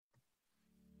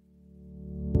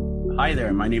Hi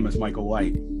there, my name is Michael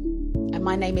White. And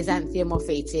my name is Anthea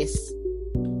Morphetis.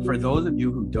 For those of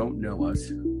you who don't know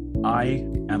us, I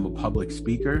am a public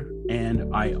speaker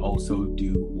and I also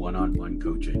do one-on-one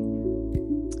coaching.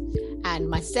 And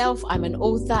myself, I'm an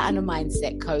author and a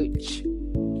mindset coach.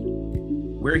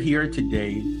 We're here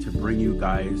today to bring you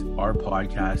guys our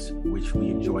podcast, which we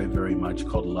enjoy very much,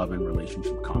 called Love and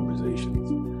Relationship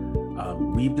Conversations.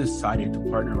 We've decided to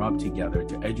partner up together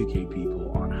to educate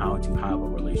people on how to have a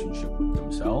relationship with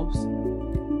themselves,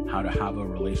 how to have a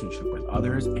relationship with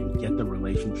others, and get the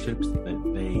relationships that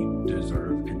they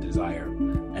deserve and desire.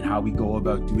 And how we go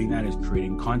about doing that is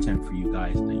creating content for you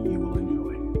guys that you will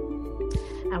enjoy.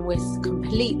 And we're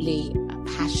completely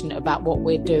passionate about what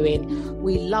we're doing.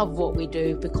 We love what we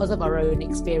do because of our own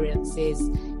experiences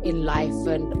in life.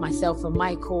 And myself and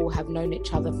Michael have known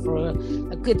each other for a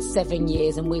good 7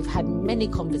 years, and we've had many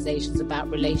conversations about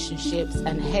relationships,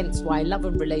 and hence why Love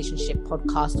and Relationship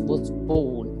Podcast was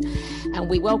born. And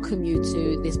we welcome you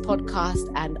to this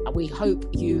podcast, and we hope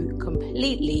you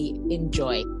completely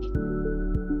enjoy.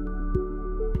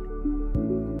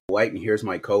 White, and here's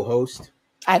my co-host,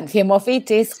 Anthea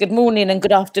Morphetis. Good morning and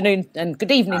good afternoon and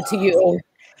good evening to you all.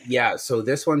 Yeah, so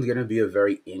this one's going to be a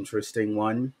very interesting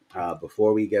one.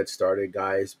 Before we get started,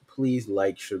 guys, please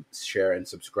like, share, and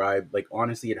subscribe. Like,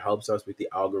 honestly, it helps us with the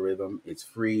algorithm. It's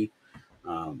free.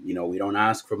 We don't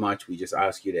ask for much. We just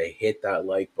ask you to hit that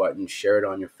like button, share it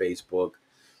on your Facebook,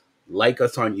 like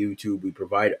us on YouTube. We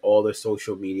provide all the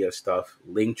social media stuff.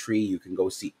 Linktree, you can go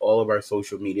see all of our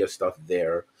social media stuff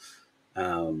there.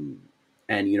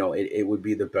 And, it would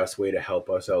be the best way to help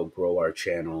us out grow our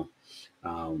channel.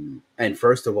 And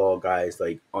first of all, guys,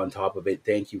 like, on top of it,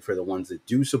 thank you for the ones that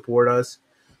do support us.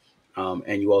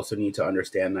 And you also need to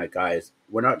understand that, guys,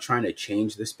 we're not trying to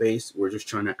change the space. We're just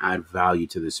trying to add value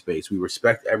to the space. We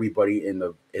respect everybody in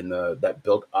the that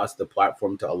built us the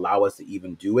platform to allow us to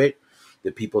even do it.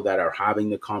 The people that are having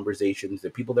the conversations,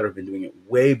 the people that have been doing it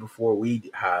way before we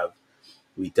have,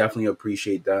 we definitely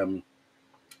appreciate them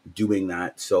doing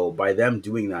that. So by them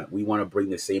doing that, we want to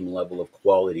bring the same level of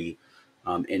quality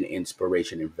and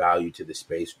inspiration and value to the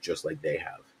space, just like they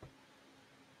have.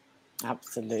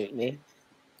 Absolutely.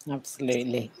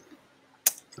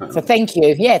 So thank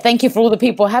you. Yeah, thank you for all the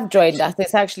people who have joined us.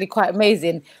 It's actually quite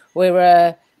amazing. We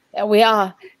are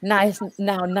now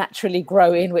naturally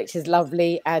growing, which is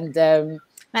lovely, and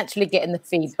naturally getting the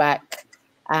feedback.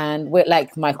 And we're,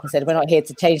 like Michael said, we're not here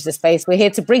to change the space. We're here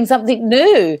to bring something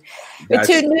new. We're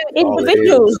two new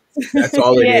individuals. That's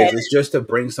all it is. It's just to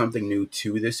bring something new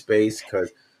to the space,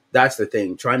 because that's the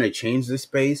thing. Trying to change the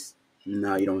space,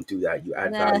 no, you don't do that. You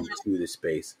add value to the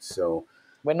space. So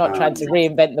we're not trying to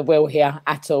reinvent the wheel here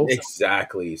at all.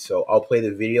 Exactly. So I'll play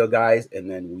the video, guys,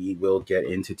 and then we will get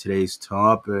into today's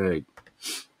topic.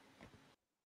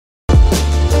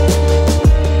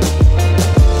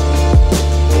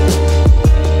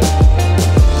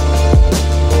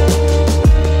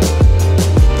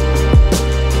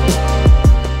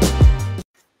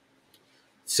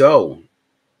 So,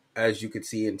 as you could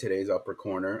see in today's upper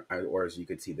corner, or as you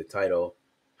could see the title,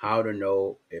 how to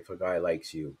know if a guy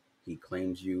likes you. He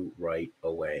claims you right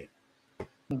away.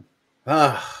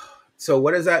 So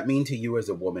what does that mean to you as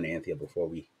a woman, Anthea, before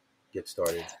we get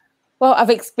started? Well, I've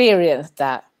experienced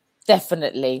that,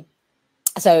 definitely.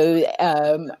 So,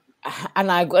 and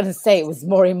I'm going to say it was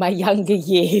more in my younger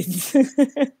years.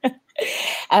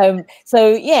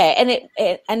 So, yeah,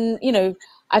 and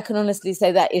I can honestly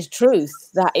say that is truth.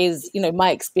 That is,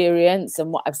 my experience,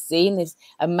 and what I've seen is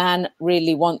a man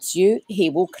really wants you, he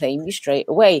will claim you straight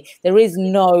away. There is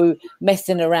no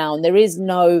messing around. There is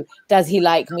no, does he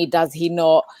like me? Does he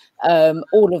not?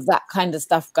 All of that kind of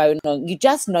stuff going on. You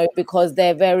just know, because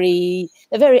they're very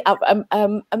up.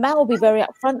 A man will be very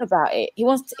upfront about it. He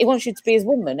wants you to be his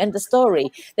woman. End of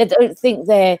story. They don't think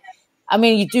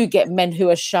you do get men who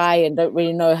are shy and don't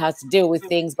really know how to deal with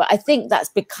things, but I think that's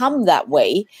become that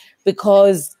way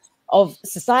because of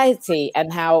society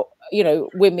and how,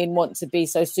 women want to be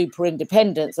so super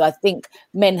independent. So I think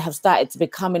men have started to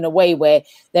become in a way where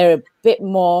they're a bit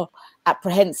more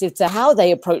apprehensive to how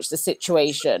they approach the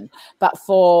situation. But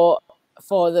for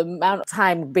the amount of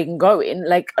time we've been going,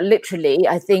 like, literally,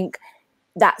 I think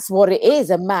that's what it is.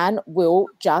 A man will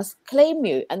just claim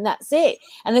you, and that's it.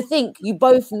 And I think you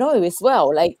both know as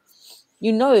well, like,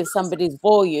 if somebody's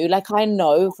for you. Like, I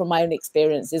know from my own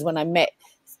experiences when I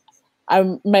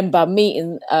remember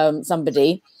meeting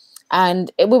somebody,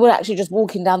 and we were actually just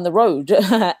walking down the road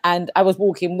and I was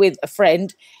walking with a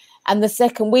friend, and the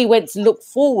second we went to look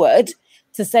forward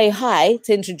to say hi,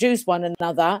 to introduce one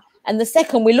another, and the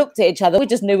second we looked at each other, we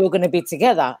just knew we were going to be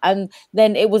together. And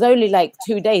then it was only like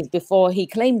 2 days before he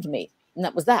claimed me, and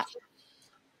that was that.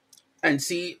 And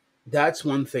see, that's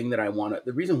one thing that I want to.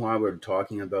 The reason why we're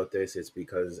talking about this is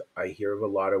because I hear of a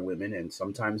lot of women and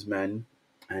sometimes men.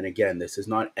 And again, this is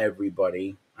not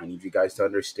everybody. I need you guys to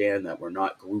understand that we're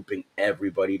not grouping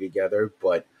everybody together,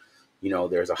 but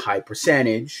there's a high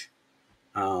percentage.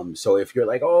 So if you're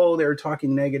like, oh, they're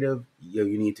talking negative,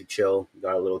 you need to chill. You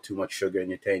got a little too much sugar in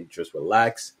your tank. Just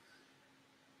relax.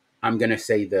 I'm gonna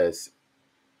say this: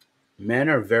 men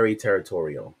are very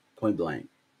territorial, point blank.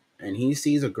 And he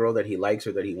sees a girl that he likes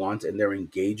or that he wants, and they're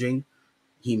engaging.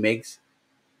 He makes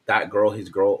that girl his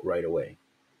girl right away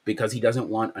because he doesn't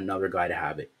want another guy to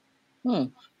have it.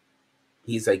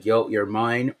 He's like, yo, you're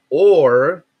mine.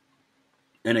 Or,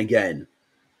 and again,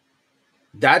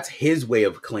 that's his way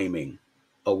of claiming.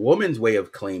 A woman's way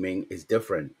of claiming is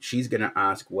different. She's going to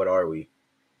ask, what are we?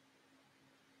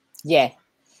 Yeah,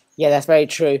 that's very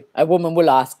true. A woman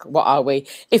will ask, what are we?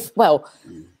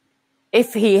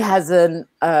 If he hasn't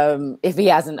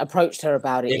approached her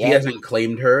about it yet. If he hasn't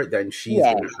claimed her, then she's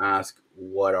going to ask,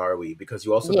 what are we? Because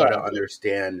you also got to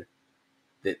understand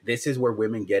that this is where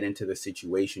women get into the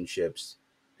situationships,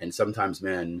 and sometimes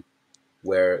men,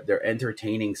 where they're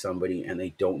entertaining somebody and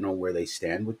they don't know where they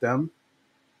stand with them.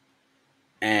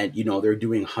 And, they're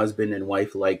doing husband and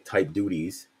wife-like type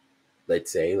duties.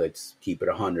 Let's keep it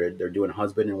 100. They're doing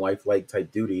husband and wife-like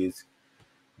type duties,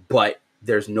 but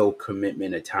there's no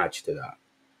commitment attached to that.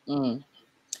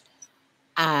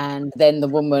 And then the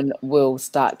woman will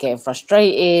start getting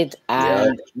frustrated,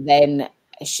 and then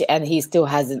he still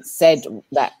hasn't said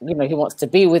that, he wants to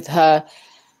be with her.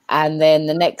 And then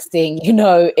the next thing,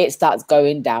 it starts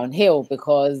going downhill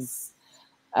because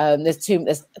there's too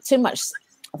much.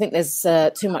 I think there's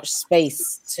too much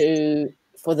space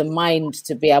for the mind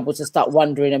to be able to start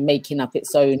wondering and making up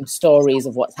its own stories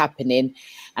of what's happening.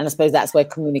 And I suppose that's where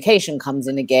communication comes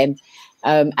in again.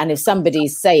 And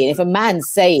if a man's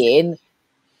saying,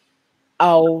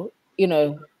 oh,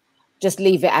 just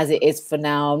leave it as it is for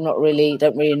now, don't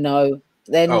really know,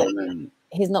 then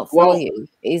he's not for you.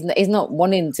 He's not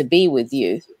wanting to be with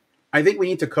you. I think we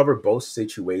need to cover both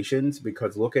situations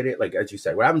because look at it, like, as you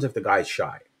said, what happens if the guy's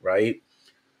shy, right?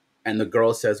 And the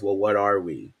girl says, well, what are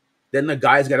we? Then the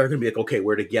guy's going to be like, okay,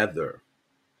 we're together.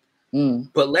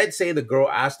 But let's say the girl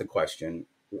asked the question,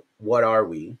 what are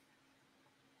we?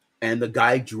 And the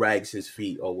guy drags his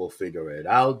feet. Oh, we'll figure it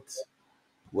out.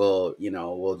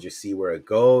 We'll just see where it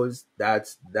goes. That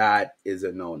is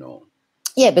a no-no.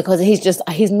 Yeah, because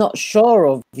he's not sure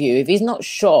of you. If he's not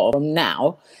sure from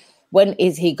now, when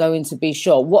is he going to be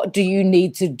sure? What do you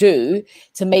need to do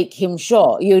to make him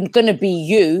sure? You're going to be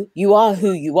you. You are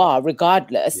who you are,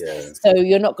 regardless. Yeah. So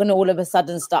you're not going to all of a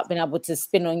sudden start being able to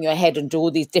spin on your head and do all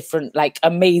these different, like,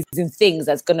 amazing things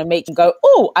that's going to make him go,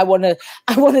 oh, I want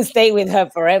to stay with her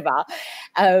forever.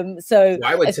 So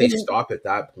I would say stop at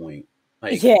that point.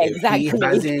 Like, yeah, if exactly. He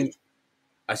hasn't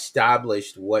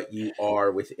established what you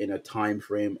are within a time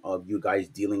frame of you guys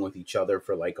dealing with each other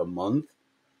for like a month,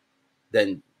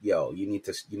 then you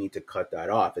need to cut that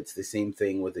off. It's the same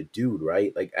thing with a dude,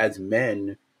 right? Like, as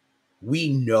men, we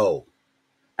know,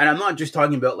 and I'm not just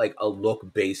talking about like a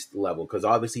look based level, because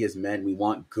obviously as men we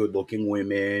want good looking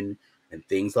women and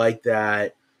things like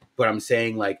that, but I'm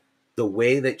saying, like, the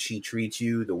way that she treats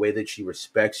you, the way that she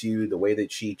respects you, the way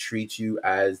that she treats you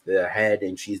as the head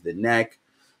and she's the neck,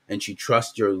 and she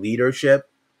trusts your leadership,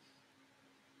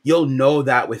 you'll know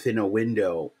that within a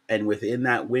window. And within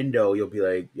that window, you'll be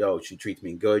like, yo, she treats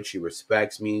me good. She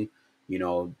respects me.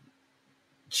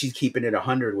 She's keeping it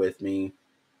 100 with me.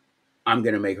 I'm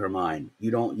going to make her mine.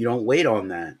 You don't wait on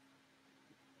that.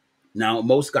 Now,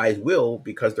 most guys will,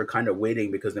 because they're kind of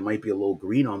waiting because they might be a little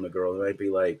green on the girl. They might be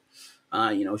like,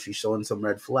 she's showing some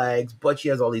red flags, but she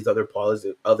has all these other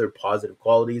positive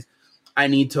qualities. I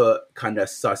need to kind of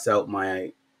suss out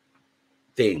my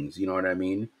things. You know what I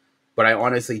mean? But I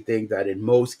honestly think that in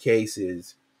most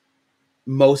cases,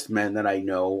 most men that I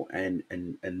know, and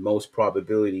most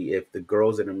probability, if the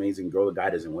girl's an amazing girl, the guy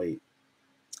doesn't wait.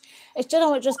 It's just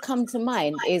what just come to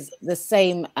mind is the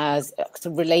same as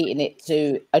relating it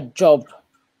to a job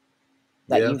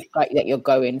that you're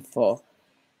going for.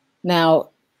 Now,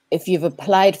 if you've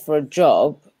applied for a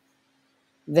job,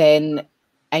 then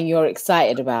and you're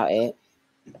excited about it,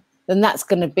 then that's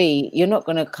going to be, you're not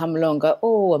going to come along and go,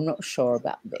 oh, I'm not sure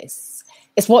about this.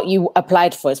 It's what you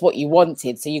applied for. It's what you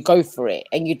wanted. So you go for it,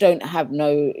 and you don't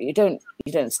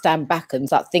stand back and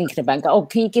start thinking about it and go, oh,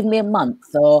 can you give me a month?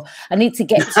 Or I need to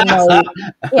get to know,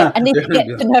 I need to get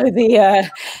to know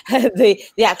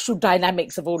the actual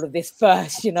dynamics of all of this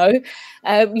first, You don't,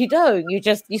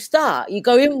 you start, you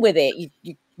go in with it,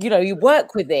 you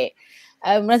work with it.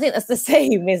 And I think that's the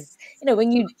same as,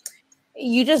 when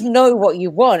you just know what you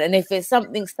want. And if it's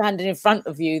something standing in front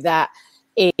of you that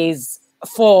is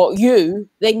for you,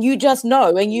 then you just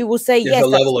know and you will say, There's yes, a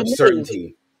that's level for of me.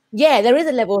 certainty. Yeah, there is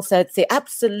a level of certainty.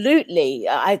 Absolutely.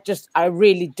 I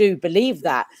really do believe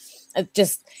that.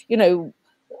 Just,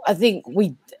 I think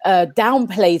we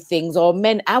downplay things, or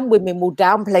men and women will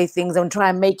downplay things and try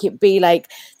and make it be like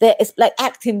that. It's like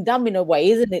acting dumb in a way,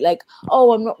 isn't it? Like,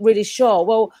 oh, I'm not really sure.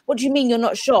 Well, what do you mean you're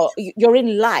not sure? You're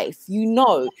in life,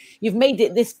 you've made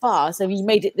it this far. So you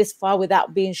made it this far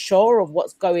without being sure of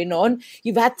what's going on.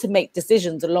 You've had to make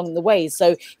decisions along the way.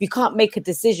 So you can't make a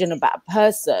decision about a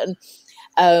person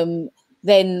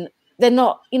then they're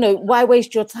not, why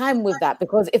waste your time with that?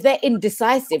 Because if they're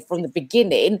indecisive from the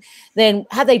beginning, then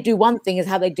how they do one thing is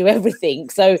how they do everything.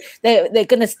 So they're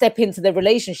going to step into the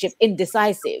relationship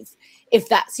indecisive, if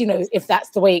that's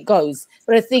the way it goes.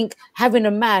 But I think having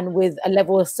a man with a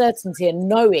level of certainty and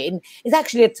knowing is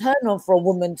actually a turn on for a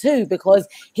woman too, because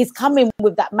he's coming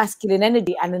with that masculine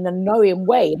energy and in a knowing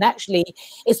way. And actually,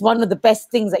 it's one of the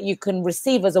best things that you can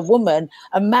receive as a woman.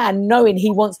 A man knowing he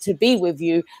wants to be with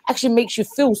you actually makes you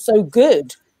feel so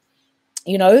good,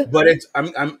 But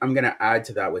I'm gonna add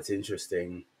to that. What's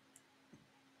interesting,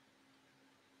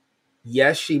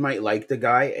 yes, she might like the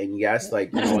guy, and yes,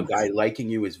 like, a guy liking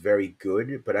you is very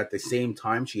good, but at the same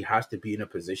time, she has to be in a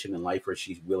position in life where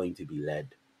she's willing to be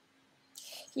led.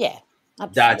 Yeah,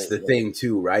 absolutely. That's the thing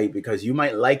too, right? Because you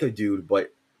might like a dude,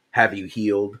 but have you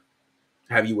healed?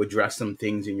 Have you addressed some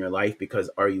things in your life? Because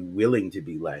are you willing to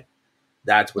be led?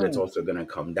 That's what it's also going to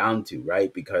come down to,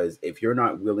 right? Because if you're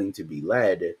not willing to be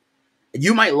led,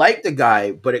 you might like the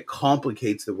guy, but it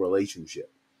complicates the relationship.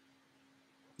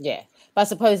 Yeah, but I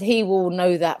suppose he will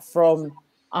know that from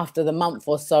after the month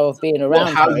or so of being around.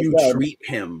 Well, how you treat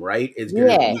him, right, is going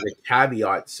to be the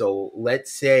caveat. So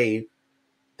let's say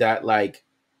that, like,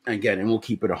 again, and we'll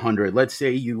keep it 100. Let's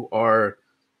say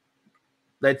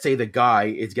the guy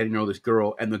is getting to know this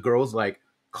girl, and the girl's like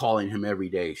calling him every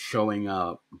day, showing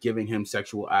up, giving him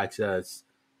sexual access,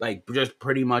 like just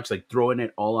pretty much like throwing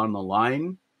it all on the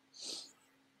line.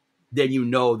 Then you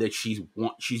know that she's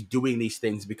doing these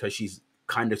things because she's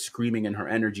kind of screaming in her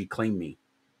energy, claim me.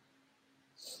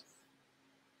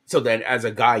 So then as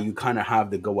a guy, you kind of have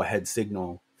the go-ahead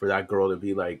signal for that girl to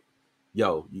be like,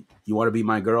 yo, you want to be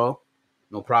my girl?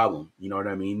 No problem. You know what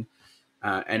I mean?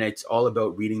 And it's all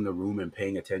about reading the room and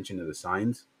paying attention to the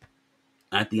signs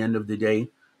at the end of the day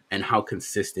and how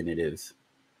consistent it is.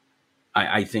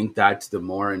 I think that's the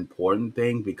more important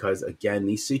thing, because, again,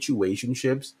 these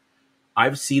situationships,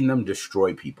 I've seen them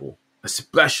destroy people,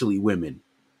 especially women.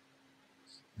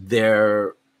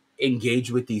 They're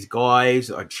engaged with these guys,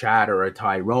 a Chad or a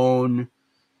Tyrone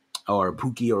or a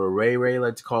Pookie or a Ray Ray,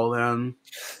 let's call them.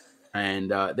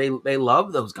 And they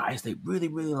love those guys. They really,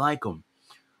 really like them.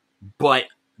 But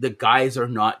the guys are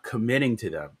not committing to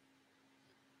them.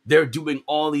 They're doing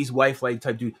all these wife-like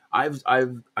type dudes.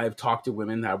 I've talked to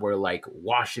women that were like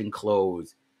washing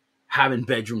clothes, having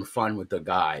bedroom fun with the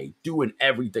guy, doing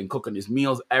everything, cooking his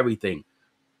meals, everything,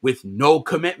 with no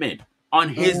commitment on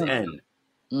his end.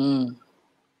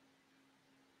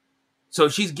 So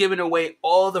she's giving away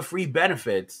all the free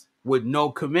benefits with no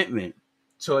commitment.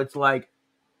 So it's like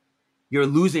you're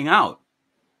losing out.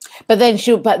 But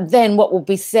then what will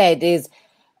be said is,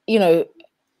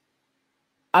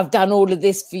 I've done all of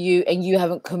this for you and you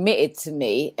haven't committed to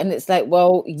me. And it's like,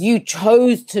 well, you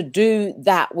chose to do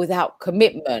that without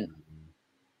commitment.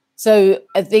 So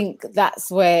I think that's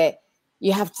where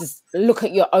you have to look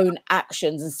at your own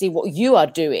actions and see what you are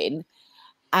doing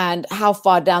and how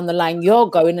far down the line you're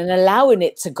going and allowing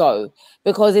it to go.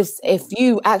 Because if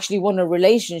you actually want a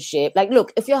relationship, like,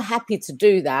 look, if you're happy to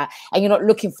do that and you're not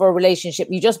looking for a relationship,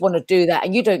 you just want to do that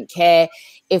and you don't care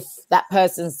if that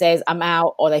person says I'm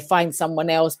out or they find someone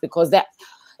else, because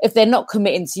if they're not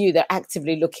committing to you, they're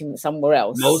actively looking somewhere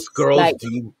else. Most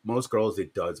girls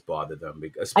it does bother them,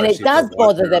 especially and it does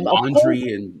bother them.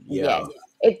 Laundry and yeah.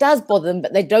 It does bother them,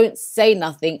 but they don't say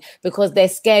nothing because they're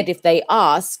scared if they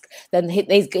ask, then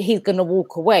he's going to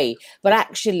walk away. But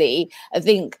actually, I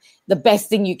think the best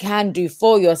thing you can do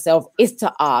for yourself is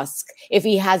to ask if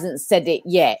he hasn't said it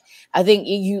yet. I think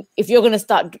if you're going to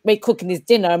start cooking his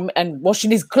dinner and washing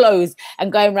his clothes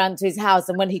and going around to his house,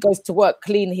 and when he goes to work,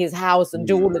 clean his house and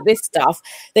do all of this stuff,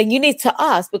 then you need to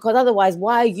ask, because otherwise,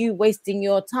 why are you wasting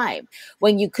your time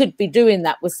when you could be doing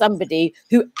that with somebody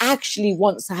who actually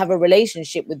wants to have a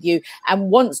relationship with you and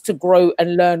wants to grow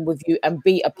and learn with you and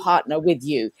be a partner with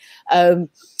you?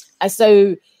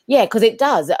 So Yeah, because it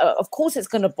does. Of course, it's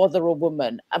going to bother a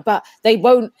woman, but they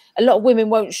won't. A lot of women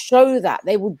won't show that.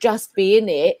 They will just be in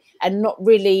it and not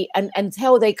really. And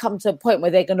until they come to a point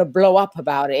where they're going to blow up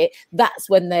about it, that's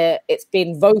when it's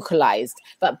being vocalized.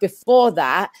 But before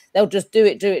that, they'll just do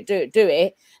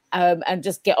it, and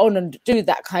just get on and do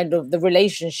that kind of the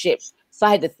relationship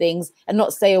side of things and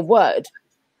not say a word.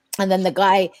 And then the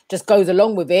guy just goes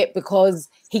along with it because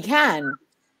he can.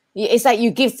 It's like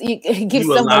you give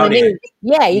someone an inch.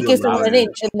 Yeah, you give someone an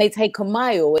inch and they take a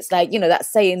mile. It's like, that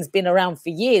saying's been around for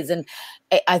years, and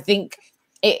I think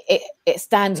it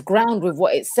stands ground with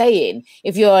what it's saying.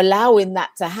 If you're allowing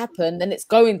that to happen, then it's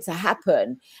going to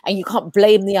happen, and you can't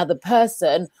blame the other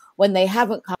person when they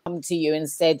haven't come to you and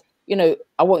said,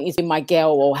 I want you to be my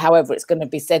girl, or however it's going to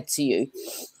be said to you.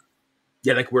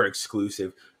 Yeah, like we're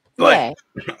exclusive. But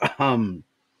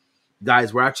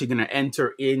guys, we're actually going to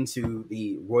enter into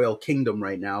the royal kingdom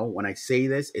right now. When I say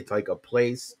this, it's like a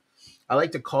place. I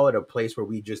like to call it a place where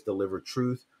we just deliver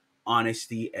truth,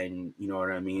 honesty, and you know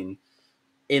what I mean?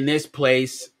 In this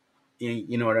place,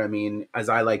 you know what I mean? As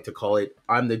I like to call it,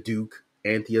 I'm the Duke,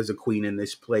 Anthea's a queen in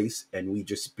this place, and we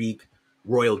just speak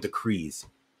royal decrees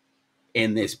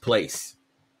in this place.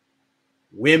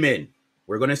 Women,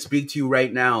 we're going to speak to you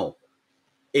right now.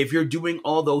 If you're doing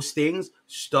all those things,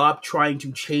 stop trying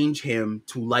to change him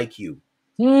to like you.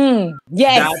 Yes,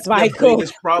 that's Michael. The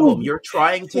biggest problem. You're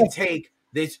trying to take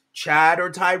this Chad or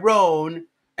Tyrone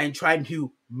and trying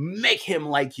to make him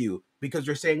like you because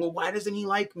you're saying, well, why doesn't he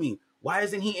like me? Why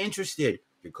isn't he interested?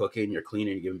 You're cooking, you're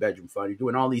cleaning, you're giving bedroom fun, you're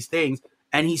doing all these things,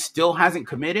 and he still hasn't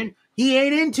committed. He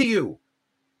ain't into you.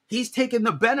 He's taking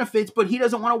the benefits, but he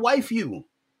doesn't want to wife you.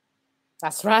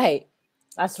 That's right.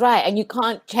 That's right. And you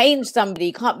can't change somebody.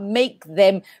 You can't make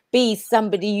them be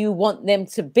somebody you want them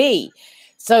to be.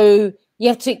 So you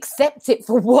have to accept it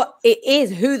for what it is,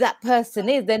 who that person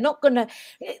is. They're not going to,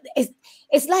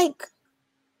 it's like,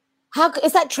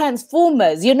 it's like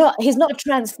Transformers. He's not a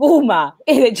transformer.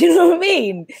 Do you know what I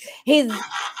mean?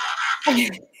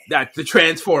 That's the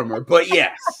Transformer, but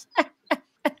yes.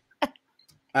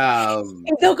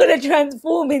 He's not going to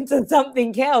transform into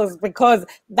something else because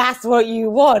that's what you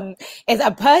want. As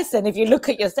a person, if you look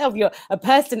at yourself, a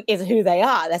person is who they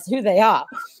are. That's who they are.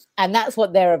 And that's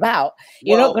what they're about.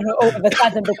 You're not going to all of a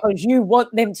sudden, because you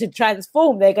want them to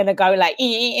transform, they're going to go like,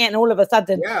 and all of a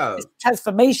sudden this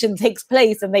transformation takes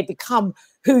place and they become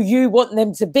who you want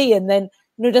them to be. And then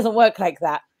it doesn't work like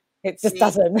that. It just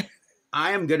doesn't.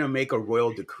 I am going to make a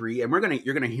royal decree, and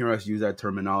you're going to hear us use that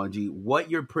terminology. What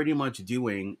you're pretty much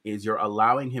doing is you're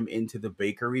allowing him into the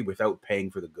bakery without paying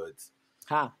for the goods.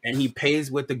 And he pays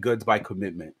with the goods by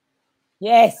commitment.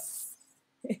 Yes.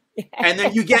 And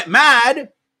then you get mad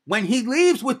when he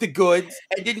leaves with the goods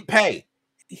and didn't pay.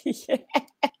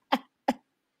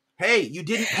 Hey, you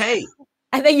didn't pay.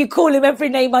 And then you call him every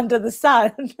name under the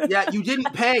sun. Yeah, you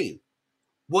didn't pay.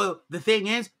 Well, the thing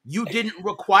is, you didn't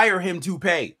require him to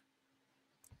pay.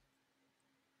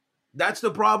 That's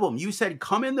the problem. You said,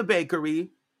 come in the bakery,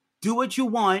 do what you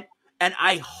want, and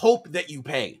I hope that you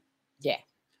pay. Yeah.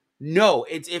 No,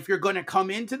 it's if you're going to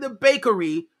come into the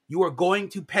bakery, you are going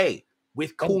to pay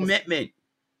with commitment.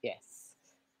 Yes.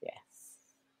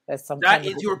 There's that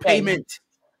is your payment.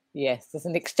 Yes, there's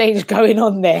an exchange going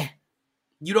on there.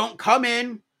 You don't come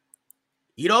in,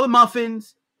 eat all the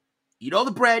muffins, eat all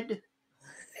the bread.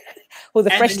 Or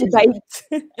the freshly baked.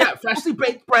 Yeah, freshly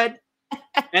baked bread.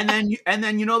 And then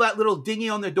that little dingy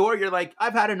on the door, you're like,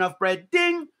 I've had enough bread,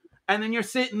 ding. And then you're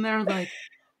sitting there like,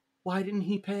 why didn't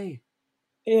he pay?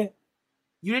 Yeah.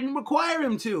 You didn't require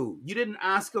him to. You didn't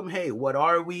ask him, hey, what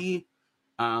are we?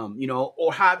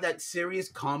 Or have that serious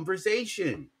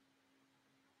conversation.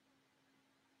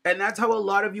 And that's how a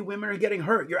lot of you women are getting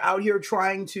hurt. You're out here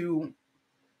trying to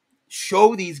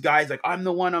show these guys like, I'm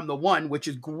the one, which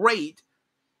is great.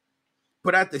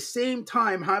 But at the same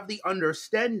time, have the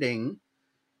understanding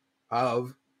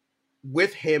of,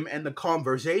 with him and the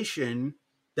conversation,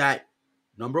 that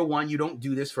number one, you don't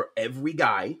do this for every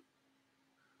guy.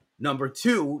 Number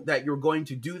two, that you're going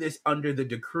to do this under the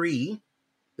decree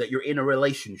that you're in a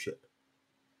relationship.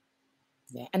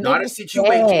 Yeah, and not a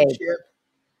situationship,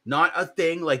 not a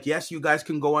thing like, yes, you guys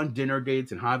can go on dinner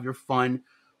dates and have your fun,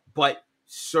 but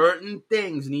certain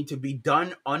things need to be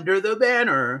done under the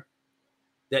banner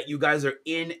that you guys are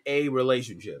in a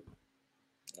relationship.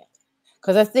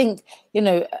 Because I think,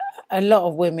 a lot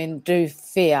of women do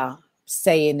fear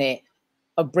saying it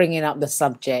or bringing up the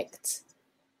subject.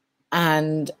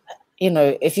 And,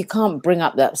 if you can't bring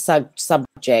up that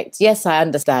subject, yes, I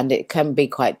understand it can be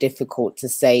quite difficult to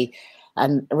say,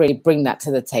 and really bring that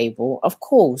to the table. Of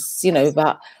course,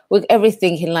 but with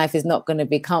everything in life is not going to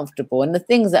be comfortable, and the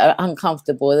things that are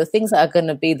uncomfortable are the things that are going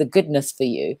to be the goodness for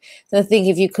you. So I think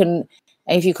if you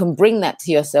can bring that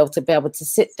to yourself, to be able to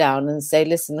sit down and say,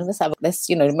 listen, let's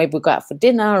maybe we go out for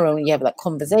dinner, or you have that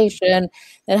conversation,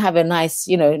 then have a nice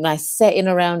setting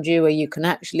around you where you can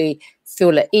actually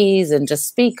feel at ease and just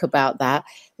speak about that,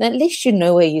 then at least you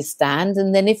know where you stand.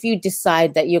 And then if you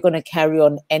decide that you're going to carry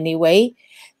on anyway,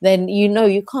 then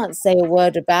you can't say a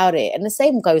word about it. And the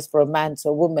same goes for a man to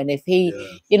a woman. If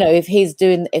if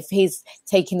he's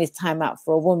taking his time out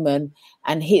for a woman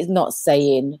and he's not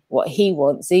saying what he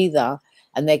wants either,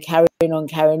 and they're carrying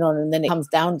on, and then it comes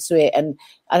down to it, and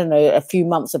I don't know, a few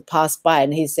months have passed by,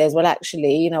 and he says, well,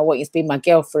 actually, what, you've been my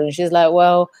girlfriend. And she's like,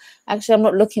 well, actually, I'm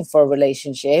not looking for a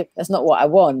relationship. That's not what I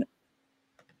want.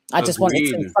 I just wanted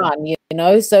some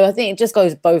fun, So I think it just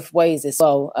goes both ways as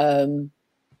well.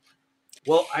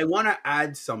 Well, I want to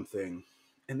add something,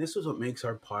 and this is what makes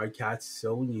our podcast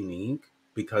so unique,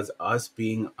 because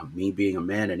me being a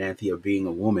man and Anthea being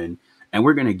a woman, and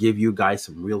we're going to give you guys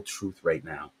some real truth right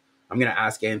now. I'm going to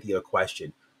ask Anthea a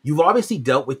question. You've obviously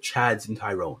dealt with Chads and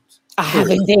Tyrones. I have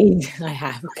indeed. I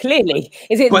have. Clearly.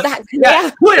 Is it that clear?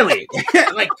 Yeah, clearly.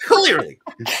 Clearly.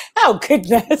 Oh,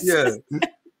 goodness. Yeah.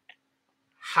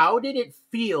 How did it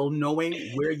feel knowing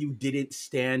where you didn't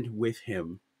stand with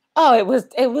him? Oh,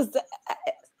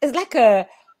 it's like a,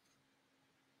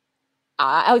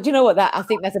 do you know what, I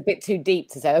think that's a bit too deep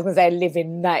to say. I was going to say a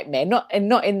living nightmare, not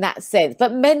in that sense,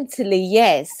 but mentally,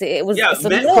 yes, it was. Yeah,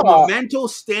 from a mental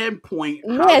standpoint.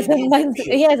 Yes,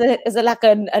 it's like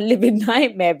a living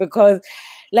nightmare, because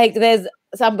like there's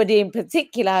somebody in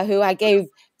particular who I gave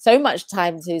so much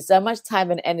time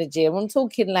and energy, and I'm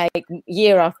talking like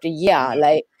year after year,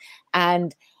 like,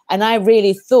 and I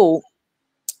really thought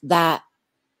that.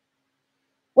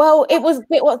 Well, it was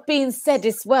what's being said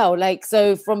as well. Like,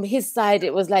 so from his side,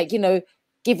 it was like,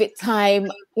 give it time.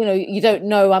 You don't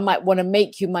know. I might want to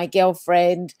make you my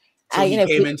girlfriend. So he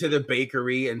came into the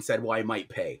bakery and said, well, I might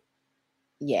pay.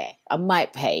 Yeah, I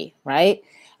might pay. Right.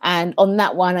 And on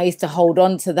that one, I used to hold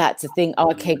on to that, to think,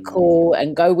 oh, okay, cool,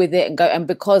 and go with it and go. And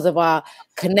because of our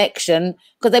connection,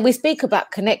 because then we speak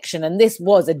about connection, and this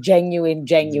was a genuine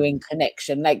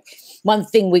connection. Like, one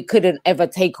thing we couldn't ever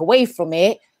take away from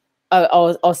it,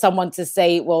 or someone to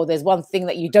say, well, there's one thing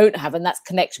that you don't have, and that's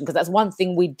connection, because that's one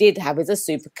thing we did have, is a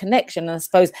super connection. And I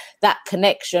suppose that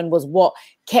connection was what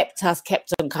kept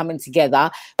on coming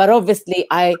together. But obviously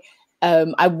I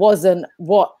wasn't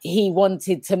what he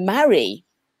wanted to marry.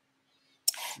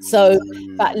 So,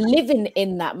 but living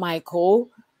in that, Michael,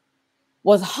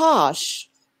 was harsh.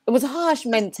 It was harsh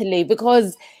mentally,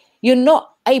 because you're not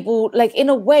able, like, in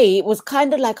a way, it was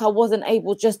kind of like I wasn't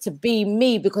able just to be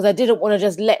me, because I didn't want to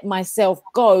just let myself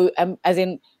go, as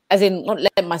in not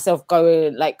let myself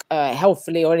go like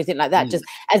healthily or anything like that,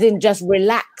 just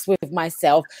relax with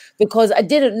myself, because I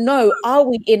didn't know, are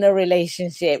we in a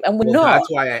relationship? And we're not.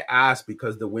 That's why I asked,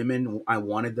 because the women, I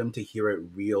wanted them to hear it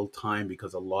real time,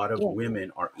 because a lot of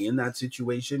women are in that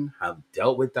situation, have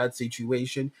dealt with that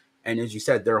situation, and as you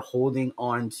said, they're holding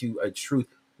on to a truth.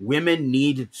 Women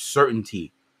need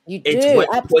certainty. It's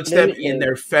what puts them in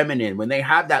their feminine. When they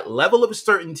have that level of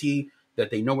certainty,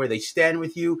 that they know where they stand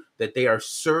with you, that they are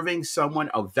serving someone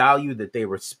of value, that they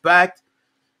respect,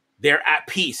 they're at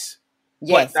peace.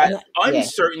 Yes, but that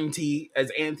uncertainty,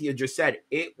 as Anthea just said,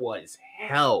 it was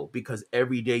hell, because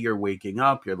every day you're waking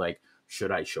up, you're like,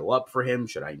 should I show up for him?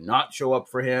 Should I not show up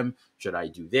for him? Should I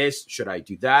do this? Should I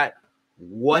do that?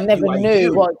 What I never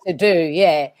knew what to do.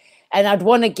 Yeah. And I'd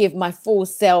want to give my full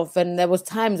self. And there was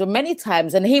times, or many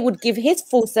times, and he would give his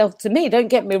full self to me. Don't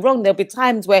get me wrong. There'll be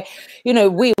times where,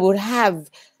 we would have,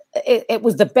 it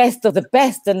was the best of the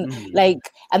best. And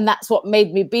and that's what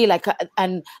made me be like,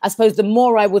 and I suppose the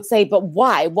more I would say, but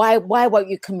why won't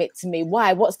you commit to me?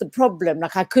 Why? What's the problem?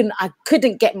 Like, I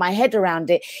couldn't get my head around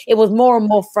it. It was more and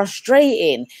more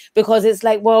frustrating, because it's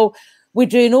like, well, we're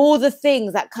doing all the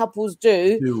things that couples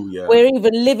do. We're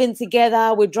even living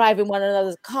together. We're driving one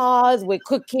another's cars. We're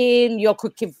cooking. You're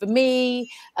cooking for me.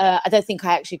 I don't think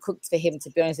I actually cooked for him, to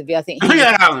be honest with you. I think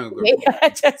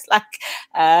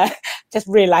just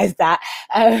realized that.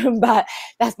 But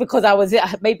that's because I was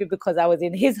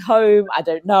in his home. I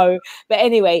don't know. But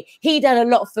anyway, he done a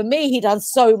lot for me. He done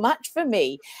so much for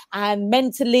me. And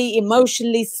mentally,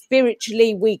 emotionally,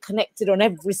 spiritually, we connected on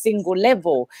every single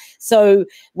level. So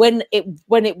when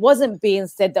it wasn't being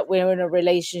said that we're in a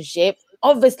relationship,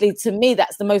 obviously, to me,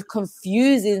 that's the most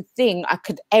confusing thing I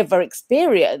could ever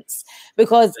experience,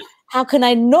 because how can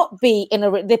I not be in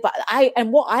a relationship?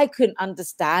 And what I couldn't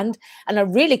understand, and I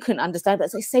really couldn't understand,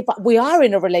 but they say, but we are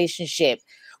in a relationship.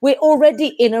 we're already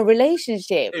in a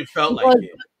relationship. It felt like Because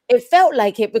it. it felt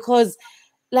like it because,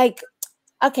 like,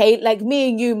 okay, like me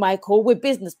and you, Michael, we're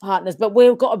business partners, but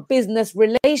we've got a business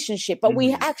relationship. But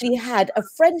we actually had a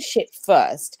friendship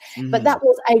first. But that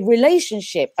was a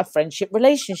relationship, a friendship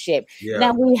relationship. Yeah.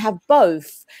 Now we have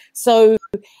both. So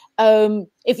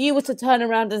if you were to turn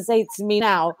around and say to me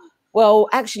now, well,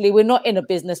 actually, we're not in a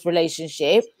business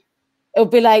relationship, it'll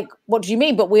be like, what do you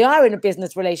mean? But we are in a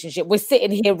business relationship. We're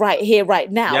sitting here, right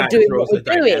now, Yeah, it doing throws what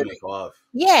the we're doing. dynamic off.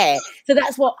 Yeah. So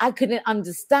that's what I couldn't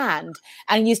understand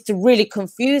and used to really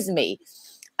confuse me.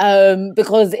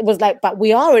 Because it was like, but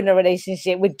we are in a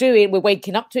relationship. We're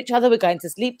waking up to each other. We're going to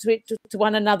sleep to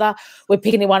one another. We're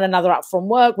picking one another up from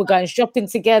work. We're going shopping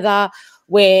together.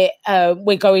 We're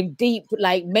going deep,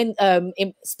 like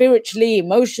spiritually,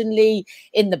 emotionally,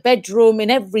 in the bedroom, in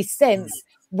every sense.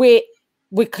 We're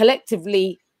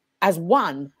collectively as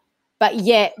one, but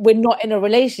yet we're not in a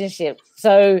relationship.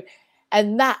 So,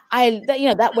 and that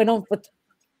went on for,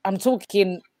 I'm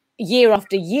talking year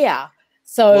after year.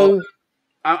 So. Well,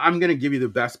 I'm going to give you the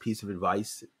best piece of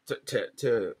advice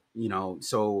to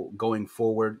so going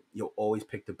forward, you'll always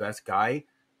pick the best guy.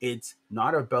 It's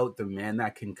not about the man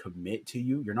that can commit to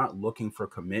you. You're not looking for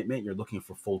commitment. You're looking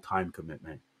for full-time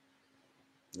commitment.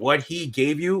 What he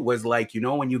gave you was like,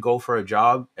 when you go for a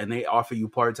job and they offer you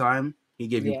part-time, he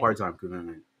gave you part-time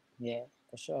commitment. Yeah,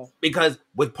 for sure. Because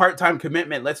with part-time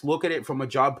commitment, let's look at it from a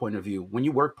job point of view. When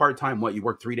you work part-time, you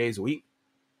work 3 days a week?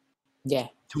 Yeah.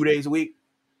 2 days a week?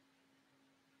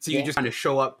 So you just kind of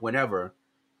show up whenever.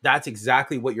 That's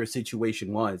exactly what your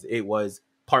situation was. It was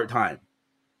part-time.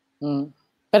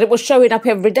 But it was showing up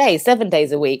every day, 7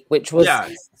 days a week, which was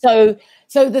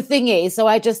so the thing is, so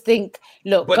I just think,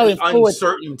 look, but going the forward,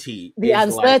 uncertainty. The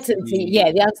uncertainty.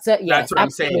 That's what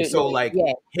I'm saying. So like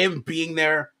him being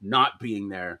there, not being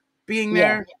there,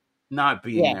 not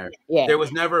being there. Yeah. There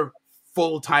was never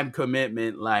full-time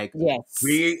commitment. Like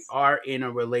we are in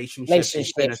a relationship.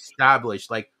 It's been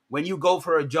established. Like when you go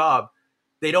for a job,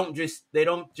 they don't just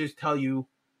tell you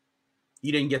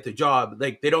didn't get the job.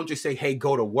 Like they don't just say, hey,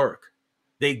 go to work.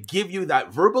 They give you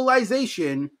that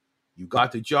verbalization. You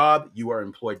got the job. You are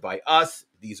employed by us.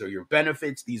 These are your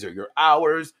benefits. These are your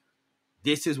hours.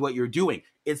 This is what you're doing.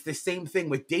 It's the same thing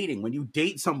with dating. When you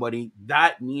date somebody,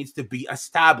 that needs to be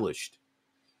established.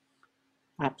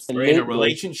 Absolutely. We're in a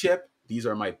relationship. These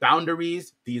are my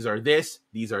boundaries. These are this.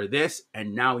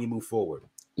 And now we move forward.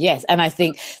 Yes. And I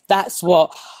think that's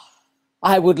what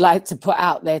I would like to put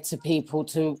out there to people,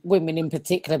 to women in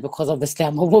particular, because obviously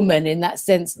I'm a woman in that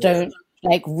sense. Don't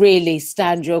really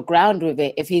stand your ground with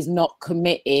it. If he's not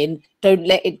committing, don't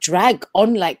let it drag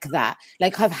on like that.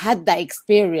 Like I've had that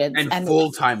experience. And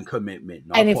full-time commitment.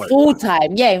 And in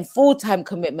full-time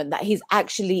commitment that he's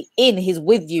actually in, he's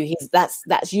with you.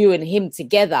 That's you and him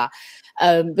together.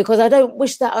 Because I don't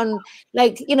wish that on,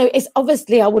 it's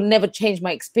obviously I would never change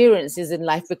my experiences in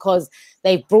life because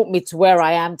they've brought me to where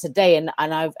I am today, and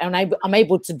I'm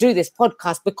able to do this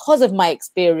podcast because of my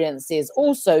experiences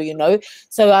also,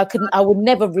 so I would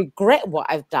never regret what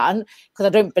I've done, because I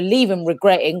don't believe in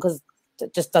regretting, because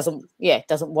it just doesn't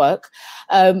work.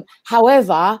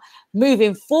 However,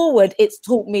 moving forward, it's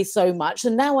taught me so much,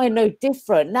 and now I know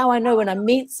different. Now I know when I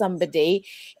meet somebody,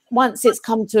 once it's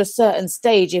come to a certain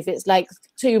stage, if it's like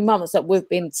 2 months that we've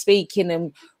been speaking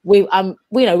and we're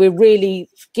really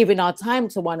giving our time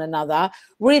to one another,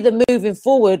 we're either moving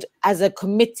forward as a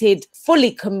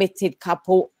fully committed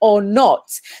couple or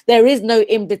not. There is no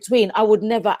in between. I would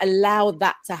never allow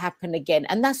that to happen again.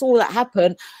 And that's all that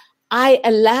happened. I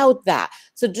allowed that.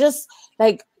 So just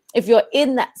like, if you're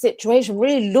in that situation,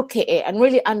 really look at it and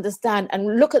really understand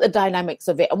and look at the dynamics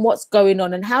of it and what's going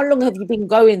on and how long have you been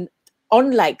going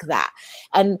on like that.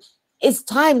 And it's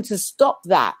time to stop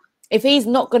that. If he's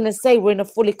not going to say we're in a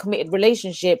fully committed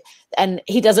relationship and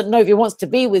he doesn't know if he wants to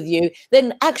be with you,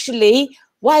 then actually,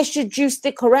 why should you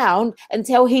stick around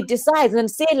until he decides? And then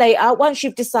see you later, once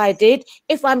you've decided,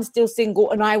 if I'm still single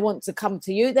and I want to come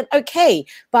to you, then okay.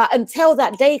 But until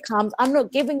that day comes, I'm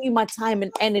not giving you my time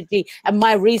and energy and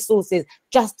my resources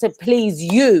just to please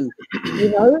you,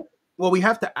 Well, we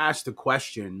have to ask the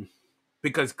question,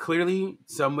 because clearly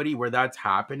somebody where that's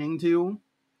happening to,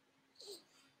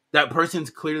 that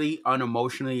person's clearly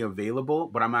unemotionally available.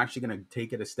 But I'm actually going to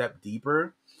take it a step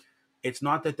deeper. It's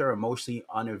not that they're emotionally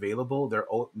unavailable.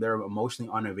 They're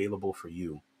emotionally unavailable for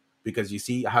you. Because you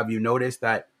see, have you noticed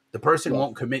that the person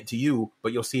won't commit to you,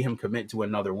 but you'll see him commit to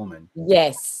another woman?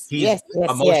 Yes. He's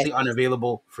emotionally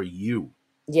unavailable for you.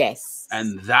 Yes.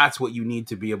 And that's what you need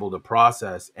to be able to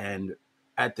process. And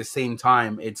at the same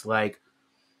time, it's like,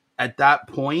 at that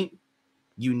point,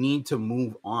 you need to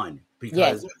move on,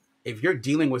 because if you're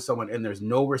dealing with someone and there's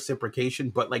no reciprocation,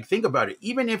 but like think about it,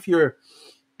 even if you're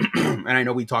and I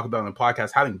know we talk about on the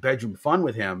podcast having bedroom fun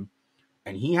with him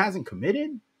and he hasn't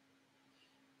committed,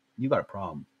 you got a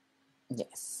problem.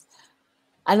 Yes.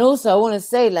 And also I want to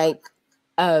say, like,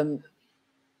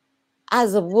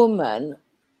 as a woman,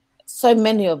 so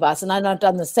many of us, and I've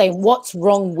done the same, what's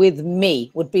wrong with me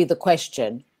would be the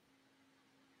question.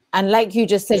 And like you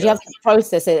just said, you have to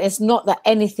process it. It's not that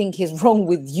anything is wrong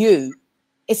with you.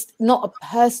 It's not a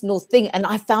personal thing. And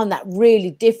I found that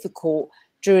really difficult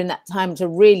during that time to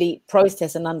really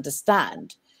process and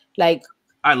understand. Like,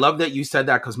 I love that you said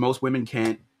that, because most women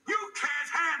can't. You can't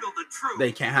handle the truth.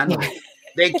 They can't handle it.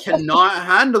 They cannot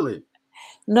handle it.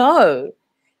 No.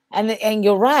 And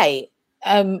you're right.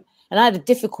 And I had a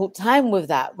difficult time with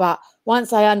that. But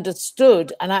once I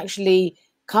understood and actually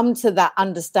come to that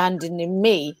understanding in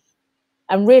me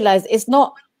and realize it's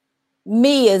not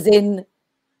me, as in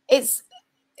it's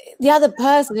the other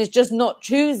person is just not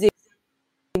choosing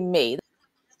me.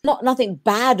 Not nothing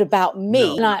bad about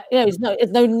me. No. Like, there's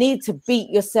no need to beat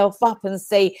yourself up and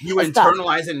say you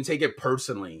internalize it and take it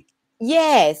personally.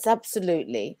 Yes,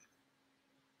 absolutely.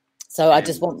 So I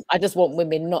just want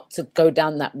women not to go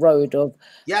down that road of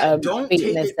don't take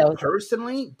it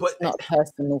personally, but it's not a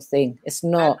personal thing. It's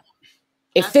not.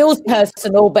 It feels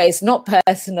personal, but it's not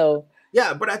personal.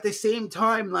 Yeah, but at the same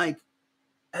time, like,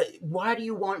 why do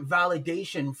you want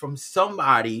validation from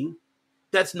somebody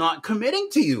that's not committing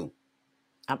to you?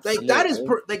 Absolutely.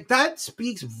 Like that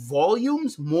speaks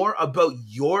volumes more about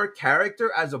your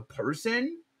character as a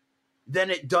person than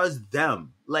it does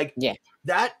them. Like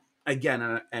that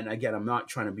again, and again, I'm not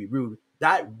trying to be rude.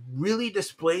 That really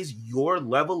displays your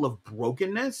level of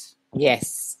brokenness.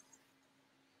 Yes.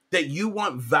 That you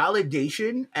want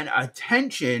validation and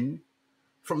attention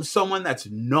from someone that's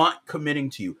not committing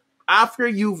to you. After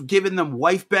you've given them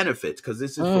wife benefits, because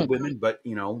this is for women, but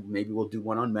maybe we'll do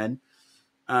one on men.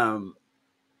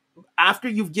 After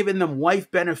you've given them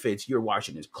wife benefits, you're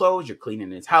washing his clothes, you're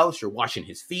cleaning his house, you're washing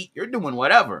his feet, you're doing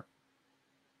whatever.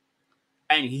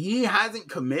 And he hasn't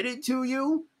committed to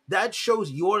you, that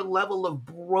shows your level of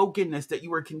brokenness, that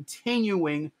you are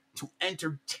continuing to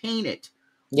entertain it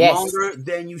longer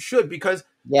than you should, because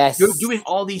you're doing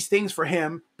all these things for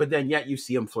him, but then yet you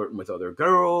see him flirting with other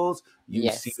girls, you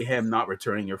see him not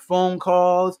returning your phone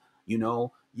calls,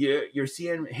 you're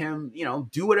seeing him,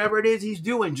 do whatever it is he's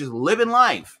doing, just living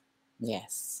life.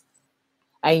 Yes.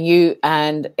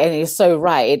 And it's so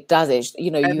right. It does it.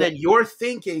 And then you're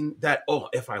thinking that,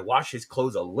 if I wash his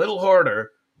clothes a little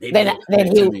harder, maybe then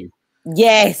he'll me.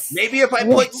 Yes. Maybe if I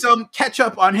put some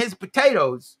ketchup on his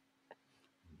potatoes,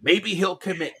 maybe he'll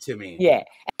commit to me. Yeah.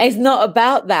 It's not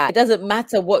about that. It doesn't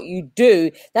matter what you do.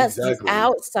 That's the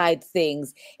outside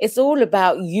things. It's all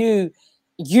about you,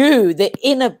 the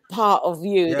inner part of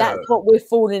you. Yeah. That's what we're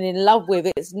falling in love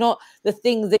with. It's not the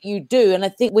things that you do. And I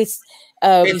think it's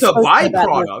a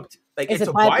byproduct. Like it's a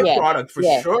byproduct for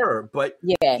sure. But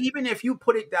even if you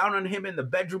put it down on him in the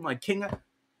bedroom, like King,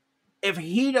 if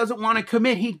he doesn't want to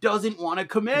commit, he doesn't want to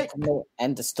commit.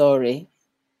 End the story.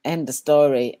 And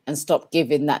stop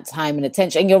giving that time and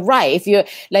attention. And you're right.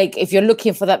 If you're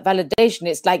looking for that validation,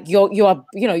 it's like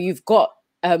you've got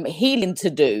healing to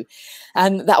do.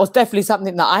 And that was definitely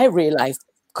something that I realized,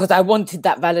 because I wanted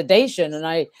that validation,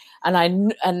 and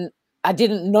I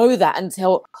didn't know that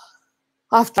until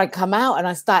after I come out and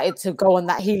I started to go on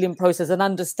that healing process and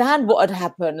understand what had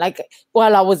happened. Like,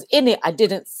 while I was in it, I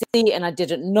didn't see it and I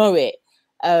didn't know it.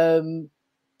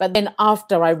 But then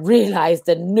after I realized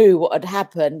and knew what had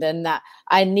happened, and that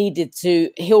I needed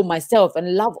to heal myself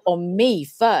and love on me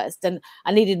first, and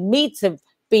I needed me to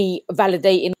be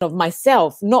validating of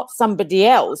myself, not somebody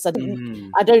else. I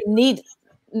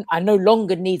no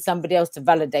longer need somebody else to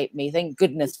validate me. Thank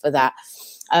goodness for that.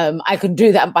 I can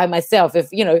do that by myself. If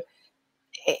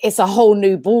it's a whole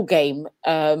new ball game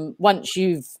once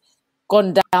you've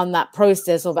gone down that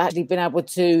process of actually being able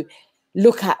to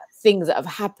look at things that have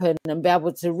happened and be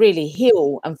able to really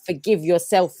heal and forgive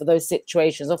yourself for those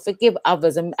situations, or forgive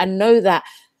others, and know that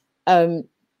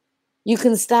you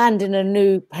can stand in a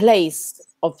new place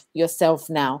of yourself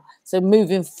now. So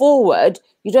moving forward,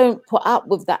 you don't put up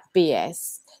with that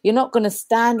BS. You're not going to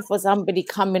stand for somebody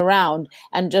coming around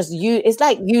and just it's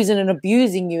like using and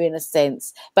abusing you in a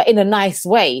sense, but in a nice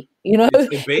way,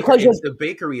 It's the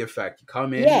bakery effect. You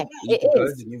come in, eat the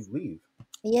goods, and you leave.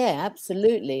 Yeah,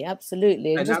 absolutely.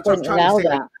 And just don't allow that.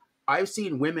 Like, I've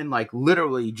seen women like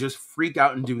literally just freak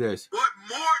out and do this. What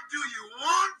more do you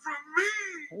want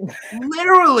from me?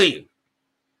 Literally.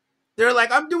 They're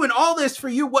like, I'm doing all this for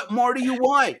you. What more do you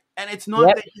want? And it's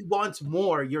not that he wants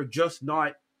more. You're just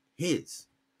not his.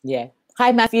 Yeah,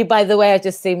 Hi, Matthew. By the way, I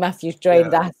just see Matthew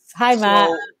joined us. Hi, Matt.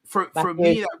 So for Matthew.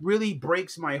 me, that really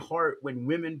breaks my heart when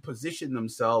women position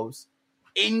themselves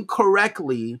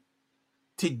incorrectly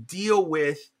to deal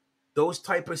with those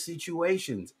type of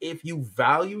situations. If you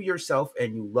value yourself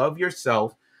and you love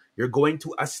yourself, you're going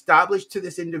to establish to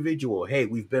this individual, hey,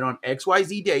 we've been on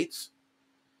XYZ dates.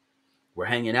 We're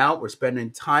hanging out. We're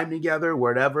spending time together,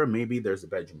 whatever. Maybe there's a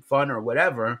bedroom fun or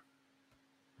whatever.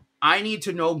 I need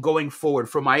to know going forward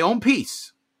for my own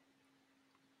peace.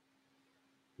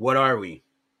 What are we?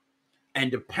 And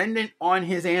dependent on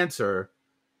his answer,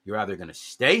 you're either going to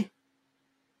stay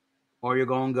or you're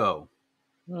going to go.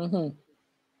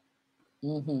 Mm-hmm.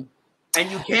 Mm-hmm.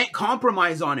 And you can't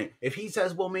compromise on it. If he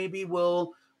says, well, maybe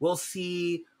we'll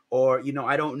see, or,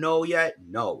 I don't know yet.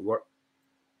 No,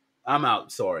 I'm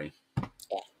out. Sorry.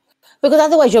 Because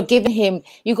otherwise you're giving him,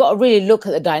 you've got to really look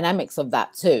at the dynamics of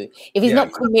that too. If he's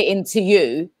not committing to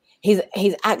you, he's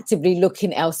actively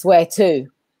looking elsewhere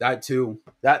too. That too.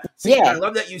 I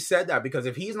love that you said that, because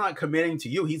if he's not committing to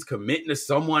you, he's committing to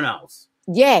someone else.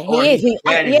 Yeah, he is. He's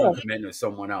planning on committing to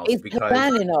someone else. He's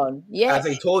planning on. Yeah. As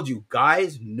I told you,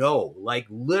 guys know, like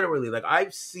literally, like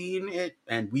I've seen it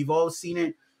and we've all seen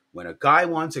it. When a guy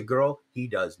wants a girl, he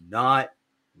does not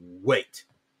wait.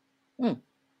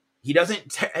 He doesn't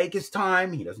take his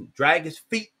time. He doesn't drag his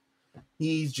feet.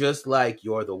 He's just like,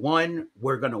 you're the one.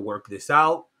 We're going to work this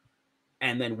out.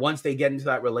 And then once they get into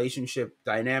that relationship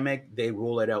dynamic, they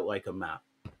roll it out like a map.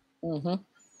 Mm-hmm.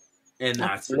 And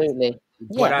that's absolutely. It.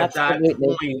 But at that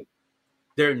point,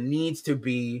 there needs to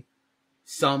be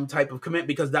some type of commitment,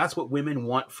 because that's what women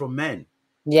want from men.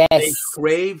 Yes. They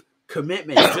crave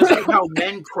commitment. Just like how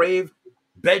men crave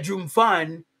bedroom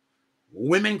fun,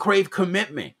 women crave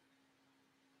commitment.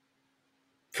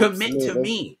 Commit to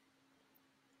me.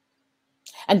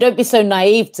 And don't be so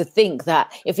naive to think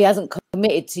that if he hasn't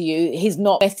committed to you, he's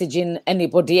not messaging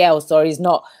anybody else, or he's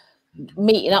not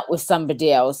meeting up with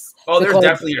somebody else. Oh, there's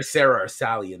definitely a Sarah or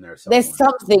Sally in there somewhere. There's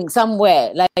something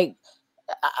somewhere. Like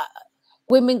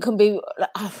women can be,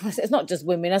 it's not just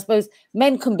women. I suppose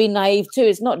men can be naive too.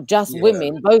 It's not just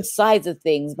women, both sides of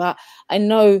things. But I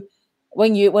know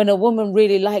when a woman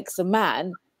really likes a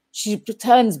man, she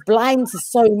turns blind to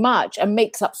so much and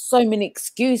makes up so many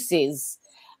excuses.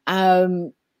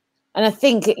 And I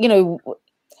think,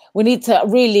 we need to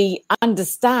really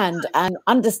understand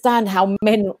how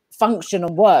men function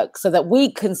and work, so that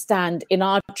we can stand in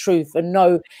our truth and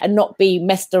know and not be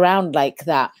messed around like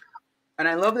that. And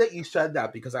I love that you said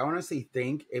that, because I honestly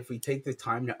think if we take the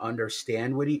time to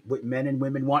understand what men and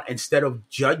women want instead of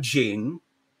judging,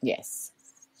 yes,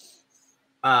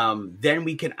 then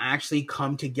we can actually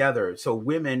come together. So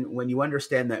women, when you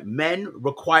understand that men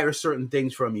require certain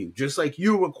things from you, just like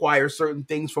you require certain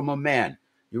things from a man,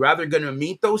 you're either going to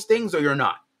meet those things or you're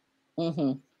not.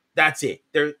 Mm-hmm. That's it.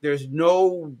 There's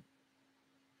no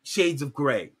shades of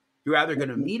gray. You're either going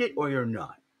to meet it or you're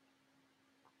not.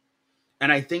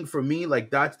 And I think for me, like,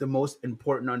 that's the most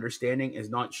important understanding, is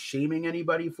not shaming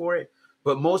anybody for it.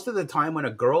 But most of the time when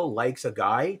a girl likes a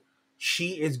guy,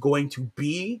 she is going to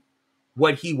be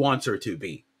what he wants her to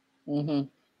be. Mm-hmm.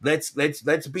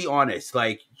 Let's be honest.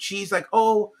 Like, she's like,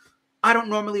 oh, I don't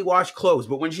normally wash clothes,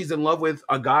 but when she's in love with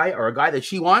a guy or a guy that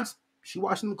she wants, she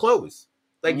washes them clothes.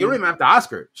 Like, you don't even have to ask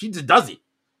her; she just does it.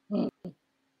 You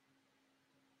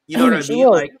know what I mean?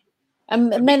 Like, and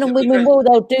men and women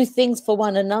they'll do things for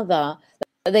one another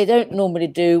that they don't normally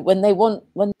do when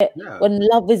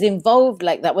love is involved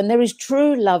like that. When there is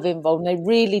true love involved, they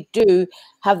really do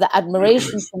have that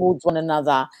admiration towards one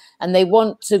another, and they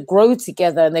want to grow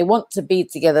together and they want to be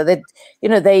together.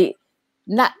 They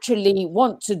naturally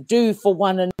want to do for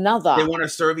one another. They want to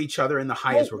serve each other in the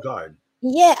highest regard.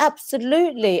 Yeah,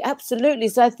 absolutely.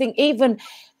 So I think even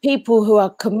people who are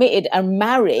committed and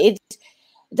married,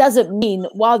 doesn't mean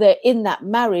while they're in that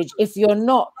marriage, if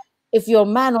your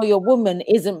man or your woman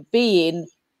isn't being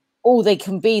all they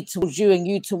can be towards you and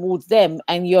you towards them,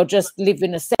 and you're just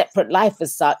living a separate life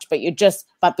as such,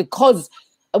 but because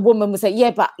a woman would say,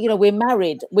 yeah, but we're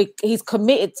married, he's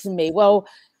committed to me. Well,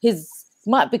 he's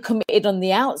might be committed on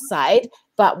the outside,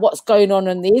 but what's going on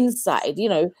the inside?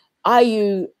 Are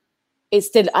you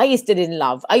still in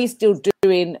love? Are you still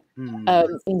doing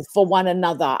things for one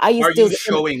another? Are you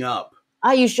showing up?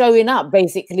 Are you showing up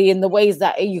basically in the ways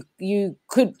that you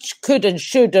could and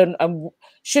should and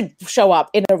should show up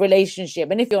in a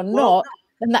relationship? And if you're not,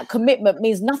 then that commitment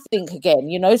means nothing again,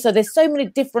 So there's so many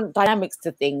different dynamics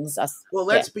to things.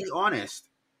 Let's be honest,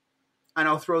 and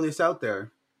I'll throw this out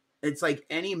there. It's like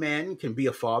any man can be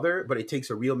a father, but it takes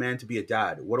a real man to be a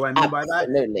dad. What do I mean by that?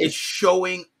 It's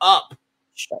showing up.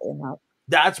 Showing up.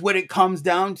 That's what it comes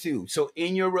down to. So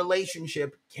in your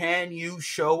relationship, can you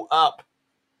show up?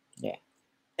 Yeah.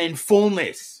 In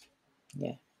fullness?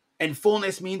 Yeah. And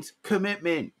fullness means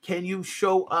commitment. Can you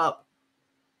show up?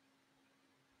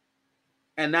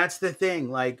 And that's the thing,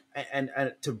 like, and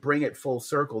to bring it full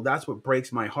circle, that's what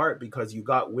breaks my heart, because you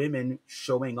got women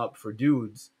showing up for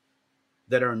dudes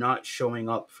that are not showing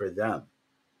up for them.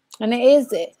 And it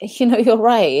is, you know, you're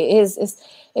right. It is.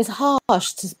 It's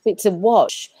harsh to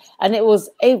watch, and it was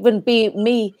even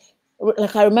me.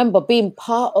 Like, I remember being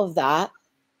part of that.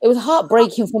 It was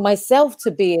heartbreaking for myself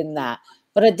to be in that,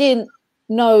 but I didn't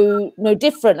know no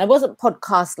different. I wasn't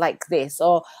podcasts like this,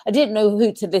 or I didn't know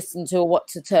who to listen to or what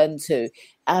to turn to.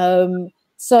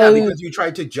 So because you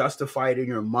tried to justify it in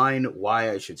your mind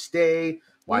why I should stay,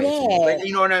 why it's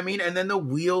you know what I mean, and then the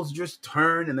wheels just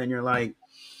turn, and then you're like.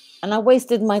 And I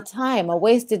wasted my time. I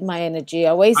wasted my energy.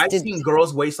 I've seen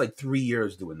girls waste like 3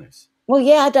 years doing this. Well,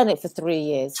 yeah, I done it for 3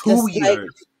 years. 2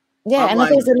 years. Yeah, and I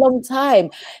think it's a long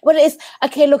time. But it's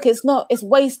okay. Look, it's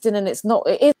wasting, and it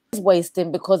is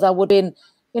wasting, because I would have been,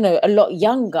 you know, a lot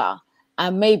younger,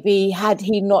 and maybe had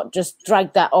he not just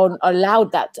dragged that on,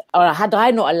 or had I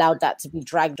not allowed that to be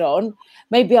dragged on,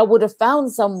 maybe I would have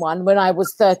found someone when I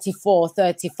was 34,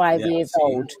 35 years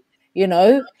old, you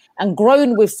know, and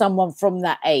grown with someone from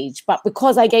that age. But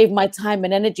because I gave my time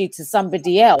and energy to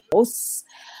somebody else,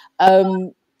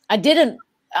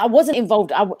 I wasn't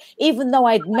involved. Even though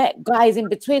I'd met guys in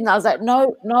between, I was like,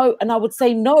 no, and I would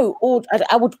say no. Or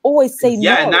I would always say no.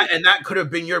 Yeah, and that could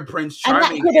have been your Prince Charming.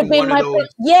 And that could have been my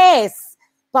Prince. Yes,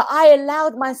 but I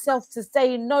allowed myself to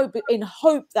say no in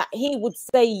hope that he would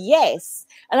say yes.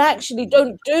 And actually,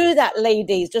 don't do that,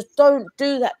 ladies. Just don't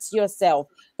do that to yourself,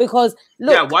 because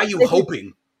look. Yeah, why are you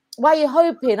hoping? Why are you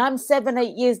hoping? I'm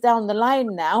 7-8 years down the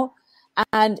line now,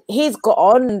 and he's got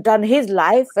on and done his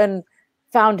life and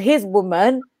found his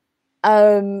woman,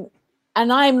 and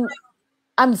I'm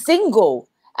single.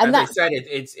 And as I said,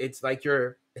 it's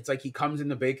like he comes in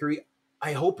the bakery.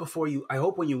 I hope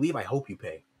when you leave, I hope you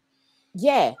pay.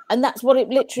 Yeah, and that's what it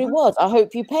literally was. I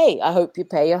hope you pay. I hope you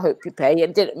pay. I hope you pay.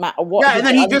 It didn't matter what. Yeah, and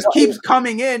then he just keeps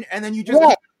coming in, and then you just.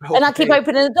 Yeah. And I keep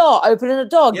opening the door,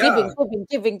 yeah.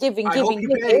 giving.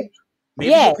 Pay.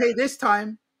 Maybe you'll pay this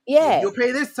time. Yeah. Maybe you'll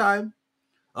pay this time.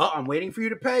 Oh, I'm waiting for you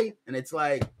to pay. And it's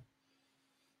like,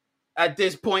 at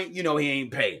this point, you know he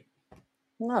ain't paying.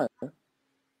 No.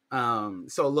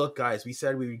 So look, guys, we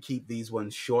said we would keep these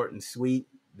ones short and sweet.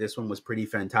 This one was pretty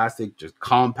fantastic, just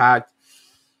compact.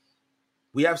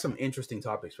 We have some interesting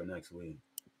topics for next week.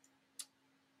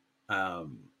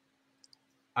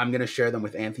 I'm going to share them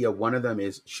with Anthea. One of them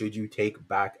is, should you take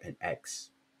back an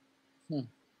ex?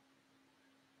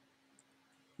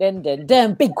 Then,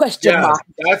 big question mark.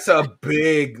 That's a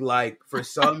big, like, for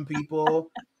some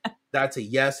people, that's a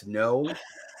yes, no.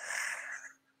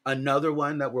 Another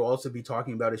one that we'll also be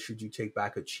talking about is, should you take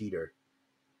back a cheater?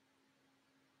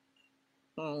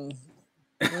 I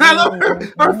love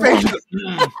her face.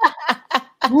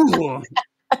 Ooh.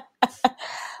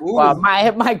 Well,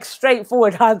 my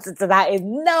straightforward answer to that is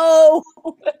no.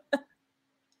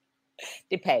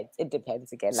 Depends. It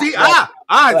depends again. See,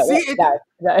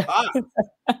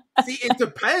 it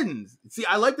depends. See,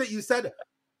 I like that you said.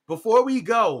 Before we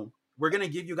go, we're gonna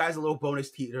give you guys a little bonus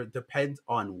teaser. Depends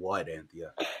on what,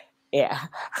 Anthea? Yeah,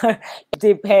 it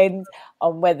depends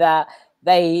on whether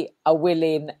they are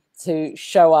willing to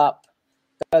show up,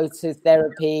 go to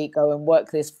therapy, go and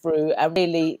work this through, and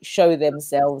really show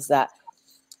themselves that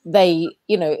they,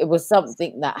 you know, it was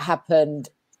something that happened.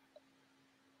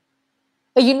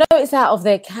 But you know, it's out of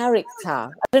their character.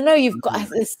 I don't know.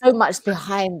 There's so much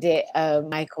behind it,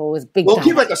 Michael. It's big. We'll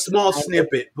keep like a small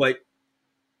snippet, but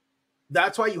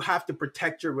that's why you have to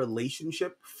protect your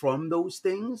relationship from those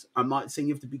things. I'm not saying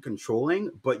you have to be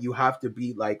controlling, but you have to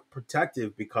be like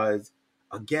protective, because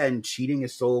again, cheating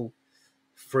is so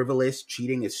frivolous.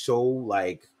 Cheating is so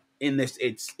like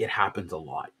it happens a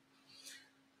lot.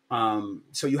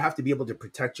 So you have to be able to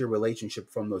protect your relationship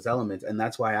from those elements. And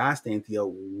that's why I asked Anthea,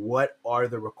 what are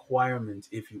the requirements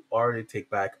if you are to take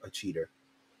back a cheater?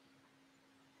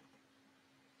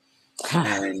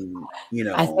 And, you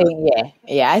know, I think,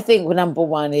 I think number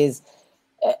one is,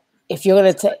 if you're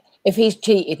going to if he's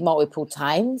cheated multiple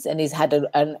times and he's had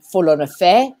a full-on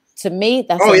affair, to me,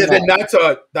 that's no. Then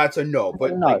that's a no.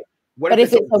 But no. Like, but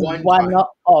if it's a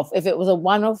one-off, if it was a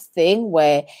one-off thing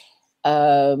where,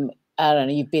 I don't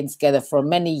know, you've been together for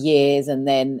many years and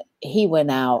then he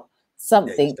went out,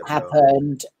 something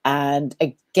happened, and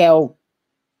a girl,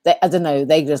 I don't know,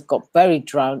 they just got very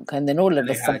drunk, and then all of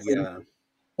a sudden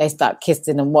they start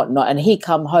kissing and whatnot, and he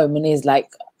come home and he's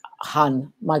like,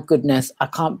 hun, my goodness, I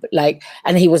can't, like,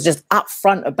 and he was just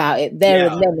upfront about it there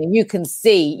Yeah. and then. And you can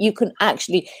see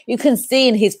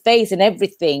in his face and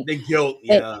everything. The guilt,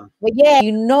 yeah. But yeah,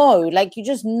 like you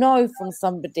just know from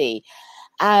somebody.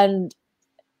 And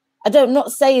I'm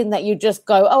not saying that you just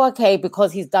go, oh, okay,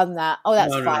 because he's done that. Oh,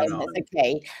 that's fine. No. That's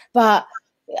okay. But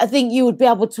I think you would be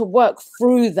able to work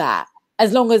through that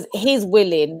as long as he's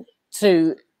willing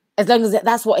to, as long as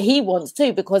that's what he wants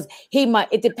to, because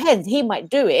it depends. He might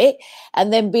do it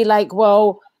and then be like,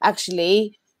 well,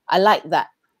 actually, I like that.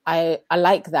 I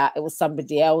like that. It was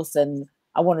somebody else and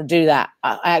I want to do that.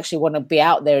 I actually want to be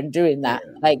out there and doing that.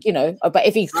 Yeah. Like, but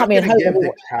if he's coming home. Give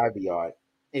the caveat.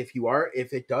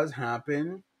 If it does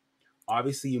happen,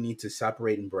 obviously you need to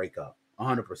separate and break up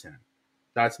 100%.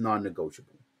 That's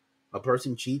non-negotiable. A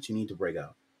person cheats, you need to break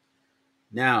up.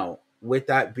 Now, with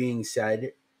that being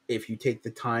said, if you take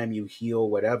the time, you heal,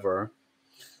 whatever,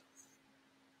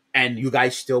 and you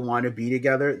guys still want to be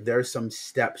together, there's some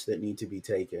steps that need to be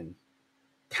taken.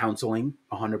 Counseling,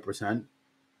 100%.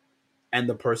 And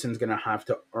the person's going to have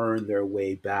to earn their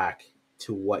way back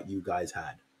to what you guys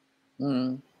had.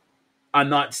 Mm. I'm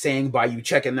not saying by you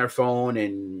checking their phone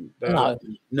and...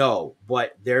 No,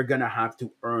 but they're going to have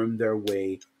to earn their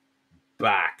way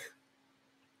back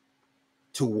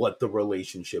to what the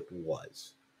relationship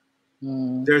was.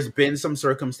 There's been some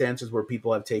circumstances where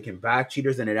people have taken back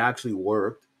cheaters and it actually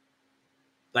worked.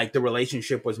 Like the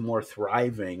relationship was more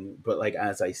thriving, but like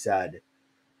as I said,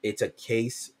 it's a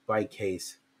case by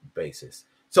case basis.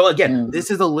 So again, this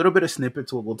is a little bit of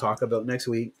snippets what we'll talk about next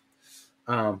week.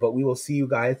 But we will see you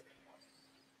guys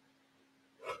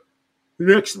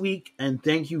next week, and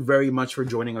thank you very much for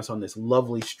joining us on this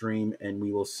lovely stream, and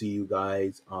we will see you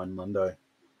guys on Monday.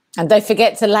 And don't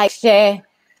forget to like, share.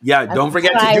 Yeah, don't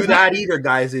forget to do that either,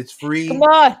 guys. It's free. Come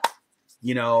on.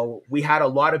 We had a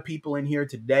lot of people in here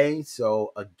today.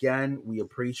 So, again, we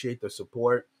appreciate the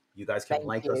support. You guys can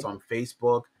like us on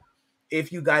Facebook.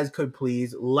 If you guys could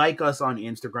please like us on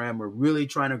Instagram. We're really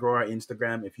trying to grow our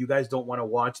Instagram. If you guys don't want to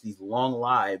watch these long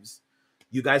lives,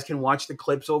 you guys can watch the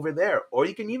clips over there. Or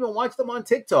you can even watch them on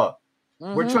TikTok.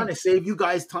 Mm-hmm. We're trying to save you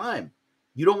guys time.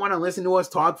 You don't want to listen to us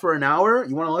talk for an hour?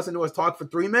 You want to listen to us talk for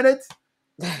 3 minutes?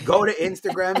 Go to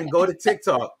Instagram and go to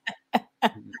TikTok.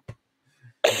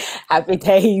 Happy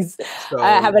days. So,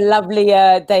 have a lovely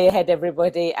day ahead,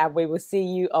 everybody. And we will see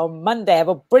you on Monday. Have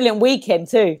a brilliant weekend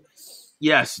too.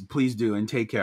 Yes, please do. And take care.